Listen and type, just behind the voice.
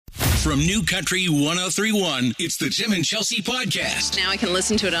From New Country 1031, it's the Tim and Chelsea Podcast. Now I can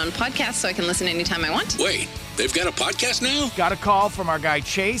listen to it on podcast, so I can listen anytime I want. Wait, they've got a podcast now? Got a call from our guy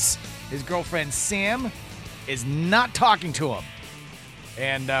Chase. His girlfriend Sam is not talking to him.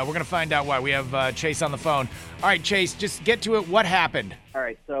 And we're going to find out why. We have Chase on the phone. All right, Chase, just get to it. What happened? All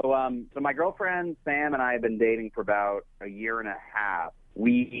right, so my girlfriend Sam and I have been dating for about a year and a half.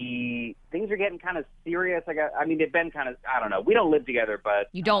 Things are getting kind of serious. They've been kind of, I don't know. We don't live together, but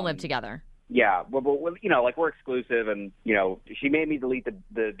You don't live together. yeah, well, we're exclusive, and she made me delete the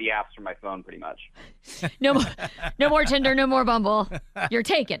apps from my phone pretty much. No more Tinder, no more Bumble. You're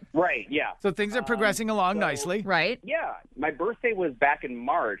taken. Right? Yeah. So things are progressing along nicely. Right? Yeah, my birthday was back in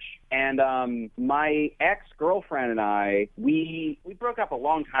March, and my ex-girlfriend and I, we broke up a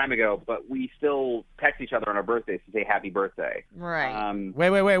long time ago, but we still text each other on our birthdays to say happy birthday. Right.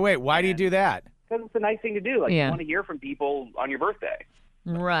 Wait. Why do you do that? Because it's a nice thing to do. Yeah. You want to hear from people on your birthday.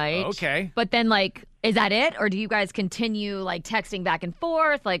 Right. Okay. But then, is that it? Or do you guys continue, texting back and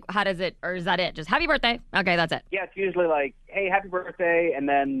forth? How does it, or is that it? Just happy birthday. Okay, that's it. Yeah, it's usually hey, happy birthday, and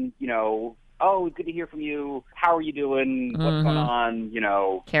then, oh, good to hear from you. How are you doing? What's going on?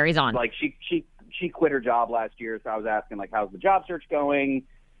 Carries on. She quit her job last year, so I was asking, how's the job search going?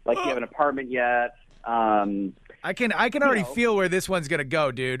 Do you have an apartment yet? I can already feel where this one's going to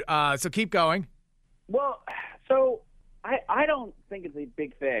go, dude. So keep going. Well, so I don't think it's a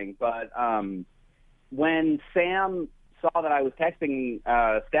big thing, but when Sam saw that I was texting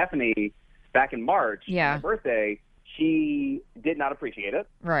Stephanie back in March, Yeah. my birthday, she did not appreciate it.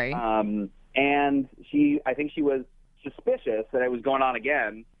 Right. And I think she was suspicious that it was going on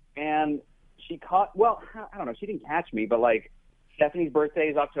again. And she I don't know, she didn't catch me, but Stephanie's birthday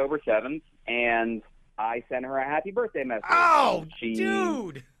is October 7th, and I sent her a happy birthday message. Oh,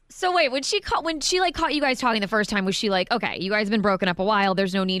 dude. So wait, when she caught you guys talking the first time, was she okay, you guys have been broken up a while.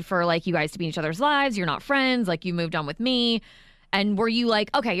 There's no need for you guys to be in each other's lives. You're not friends. You moved on with me. And were you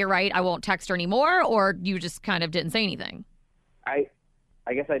okay, you're right, I won't text her anymore, or you just kind of didn't say anything? I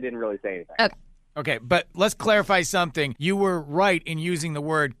guess I didn't really say anything. Okay, but let's clarify something. You were right in using the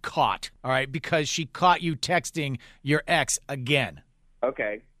word caught, all right, because she caught you texting your ex again.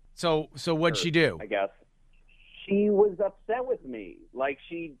 Okay. So what'd she do? I guess she was upset with me.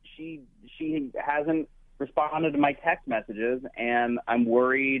 She hasn't responded to my text messages, and I'm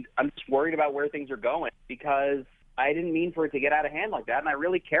worried. I'm just worried about where things are going because I didn't mean for it to get out of hand like that, and I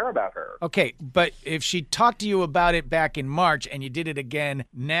really care about her. Okay, but if she talked to you about it back in March and you did it again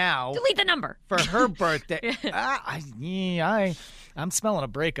now, Delete the number for her birthday, I'm smelling a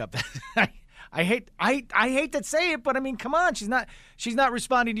breakup. I hate to say it, but come on, she's not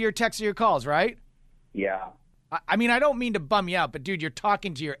responding to your texts or your calls, right? Yeah. I don't mean to bum you out, but dude, you're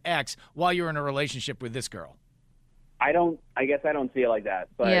talking to your ex while you're in a relationship with this girl. I guess I don't see it like that,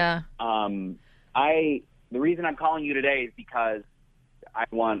 but yeah. The reason I'm calling you today is because I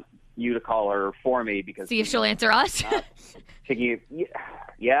want you to call her for me because see if she'll answer us.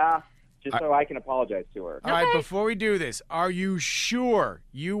 Yeah, just so I can apologize to her. All right, before we do this, are you sure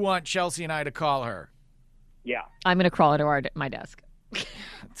you want Chelsea and I to call her? Yeah. I'm going to crawl into my desk.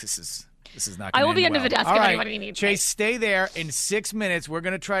 This is not. I will be end under the desk All if right, anybody needs Chase, stay there. In 6 minutes, we're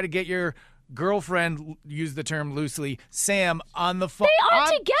going to try to get your girlfriend, use the term loosely, Sam, on the phone. They are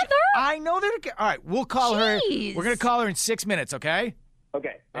together? I know they're together. All right, we'll call her. Jeez. We're going to call her in 6 minutes, okay?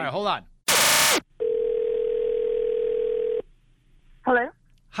 Okay. All right, hold on. Hello,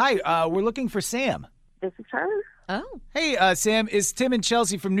 Hi, we're looking for Sam. this is her. Oh. Hey, Sam, it's Tim and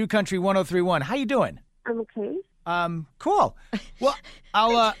Chelsea from New Country 1031. How you doing? I'm okay. Cool. Well,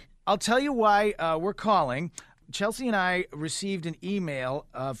 I'll tell you why we're calling. Chelsea and I received an email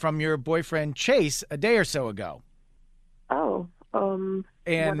from your boyfriend Chase a day or so ago. Oh,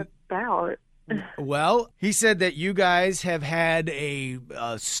 And what about? well, he said that you guys have had a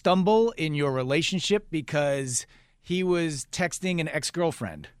stumble in your relationship because he was texting an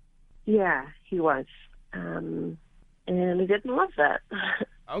ex-girlfriend. Yeah, he was. And he didn't love that.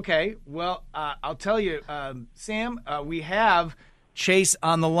 Okay, well, I'll tell you, Sam, we have Chase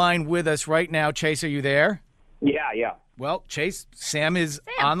on the line with us right now. Chase, are you there? Yeah. Well, Chase, Sam is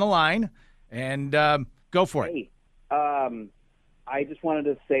on the line, and go for it. Hey, I just wanted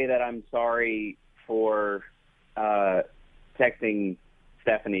to say that I'm sorry for texting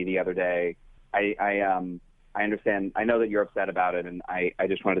Stephanie the other day. I understand. I know that you're upset about it, and I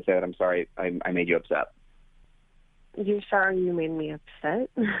just wanted to say that I'm sorry I made you upset. You're sorry you made me upset,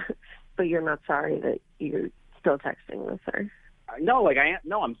 but you're not sorry that you're still texting with her. No,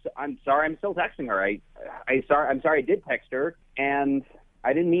 I'm sorry. I'm still texting her. I'm sorry I did text her, and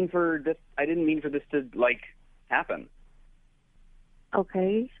I didn't mean for this. I didn't mean for this to happen.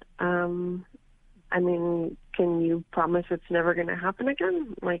 Okay. I mean, can you promise it's never going to happen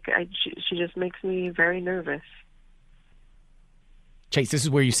again? Like, she just makes me very nervous. Chase, this is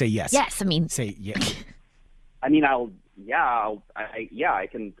where you say yes. Yes, I mean, Say yes. I mean, I'll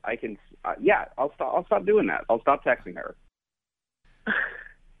stop doing that. I'll stop texting her.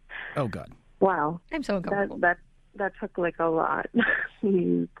 Oh, God. Wow. I'm so uncomfortable. That took like a lot.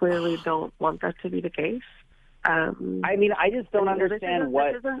 You clearly don't want that to be the case. I mean, I just don't understand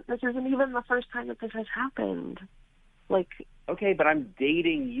what. This isn't even the first time that this has happened. Like, okay, but I'm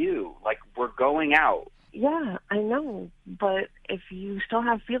dating you. Like, we're going out. yeah, I know. But if you still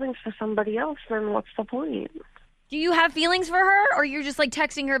have feelings for somebody else, then what's the point? Do you have feelings for her, or you're just like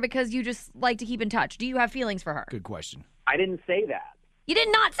texting her because you just like to keep in touch? Do you have feelings for her? Good question. I didn't say that. You did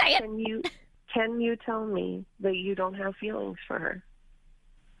not say it. Can you tell me that you don't have feelings for her?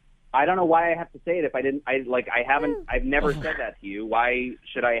 I don't know why I have to say it if I didn't. I've never said that to you. Why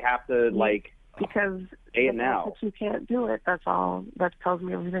should I have to Because say it the now? fact that you can't do it. That's all. That tells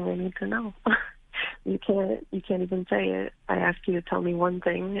me everything I need to know. You can't even say it. I asked you to tell me one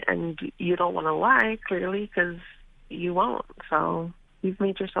thing, and you don't want to lie, clearly, because you won't. So you've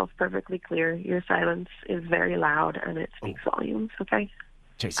made yourself perfectly clear. Your silence is very loud, and it speaks volumes. Okay.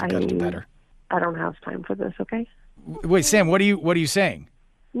 Chase, you got to do better. I don't have time for this. Okay. Wait, Sam, what are you saying?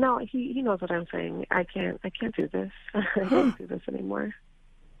 No, he knows what I'm saying. I can't do this. I can't do this anymore.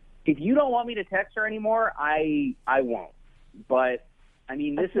 If you don't want me to text her anymore, I won't. But I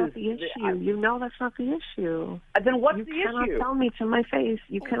mean, That's not the issue. You know that's not the issue. Then what's the You cannot issue? tell me to my face.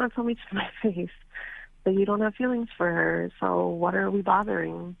 You cannot tell me to my face that you don't have feelings for her. So what are we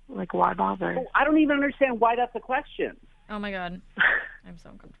bothering? Like, why bother? I don't even understand why that's a question. Oh my God, I'm so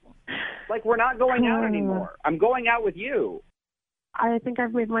uncomfortable. Like, we're not going out anymore. I'm going out with you. I think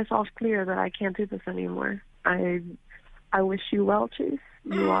I've made myself clear that I can't do this anymore. I wish you well, Chase.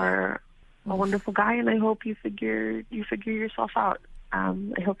 You are a wonderful guy, and I hope you figure yourself out. I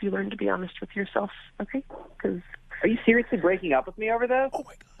hope you learn to be honest with yourself. Okay? Because Are you seriously breaking up with me over this? Oh,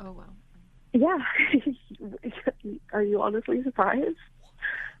 my God. Oh wow. yeah, are you honestly surprised?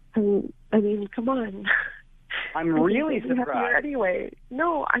 I mean, come on. I'm I think really you'll be happier surprised. anyway.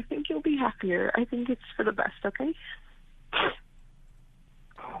 No, I think you'll be happier. I think it's for the best. Okay?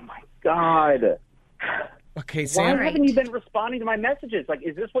 Oh my God. Okay, Why Sam. haven't you been responding to my messages? Like,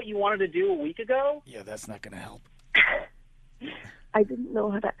 is this what you wanted to do a week ago? Yeah, that's not going to help. I didn't know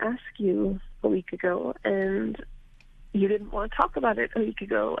how to ask you a week ago, and you didn't want to talk about it a week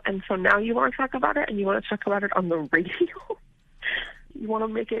ago, and so now you want to talk about it, and you want to talk about it on the radio. You want to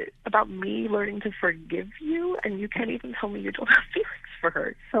make it about me learning to forgive you, and you can't even tell me you don't have feelings for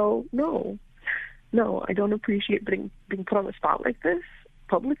her. So, no, I don't appreciate being put on the spot like this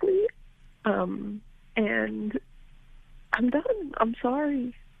publicly, and I'm done. I'm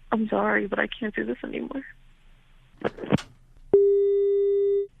sorry, but I can't do this anymore.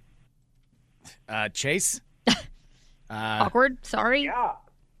 Chase? Awkward. Sorry. Yeah.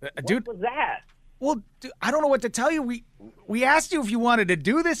 Dude, What was that? well, dude, I don't know what to tell you. We asked you if you wanted to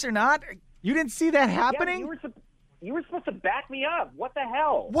do this or not. You didn't see that happening? Yeah, you were supposed to back me up. What the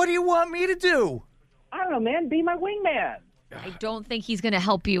hell? What do you want me to do? I don't know, man. Be my wingman. I don't think he's going to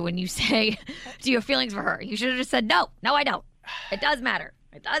help you when you say, do you have feelings for her? You should have just said, no, I don't. It does matter.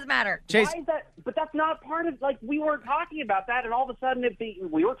 It does matter. Chase, Why is that? But that's not part of, like, we weren't talking about that, and all of a sudden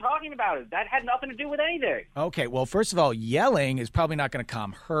we were talking about it. That had nothing to do with anything. okay, well, first of all, yelling is probably not going to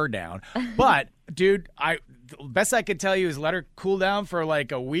calm her down. But, dude, the best I could tell you is let her cool down for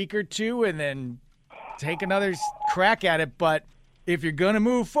like a week or two and then take another crack at it. But if you're going to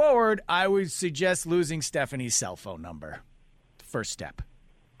move forward, I would suggest losing Stephanie's cell phone number. First step.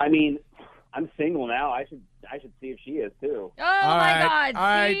 I mean, I'm single now. I should see if she is, too. Oh, my right, God. all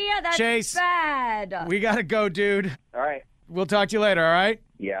right, See? That's Chase. bad. We got to go, dude. All right. We'll talk to you later, all right?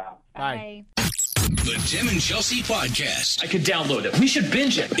 Yeah. Bye. The Tim and Chelsea Podcast. I could download it. We should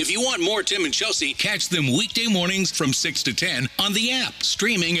binge it. If you want more Tim and Chelsea, catch them weekday mornings from 6 to 10 on the app,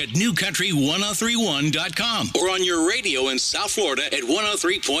 streaming at newcountry1031.com or on your radio in South Florida at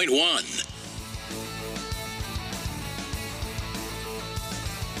 103.1.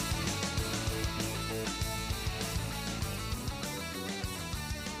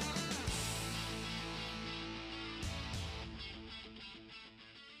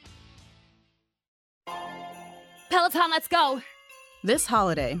 Peloton, let's go. This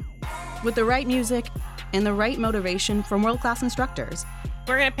holiday, with the right music and the right motivation from world-class instructors,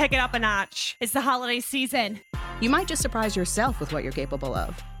 We're going to pick it up a notch. It's the holiday season. you might just surprise yourself with what you're capable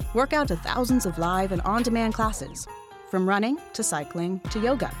of. Work out to thousands of live and on-demand classes, from running to cycling to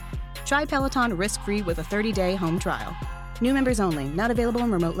yoga. Try Peloton risk-free with a 30-day home trial. New members only. Not available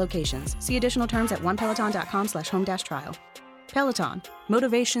in remote locations. See additional terms at onepeloton.com/home-trial. Peloton.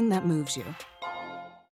 Motivation that moves you.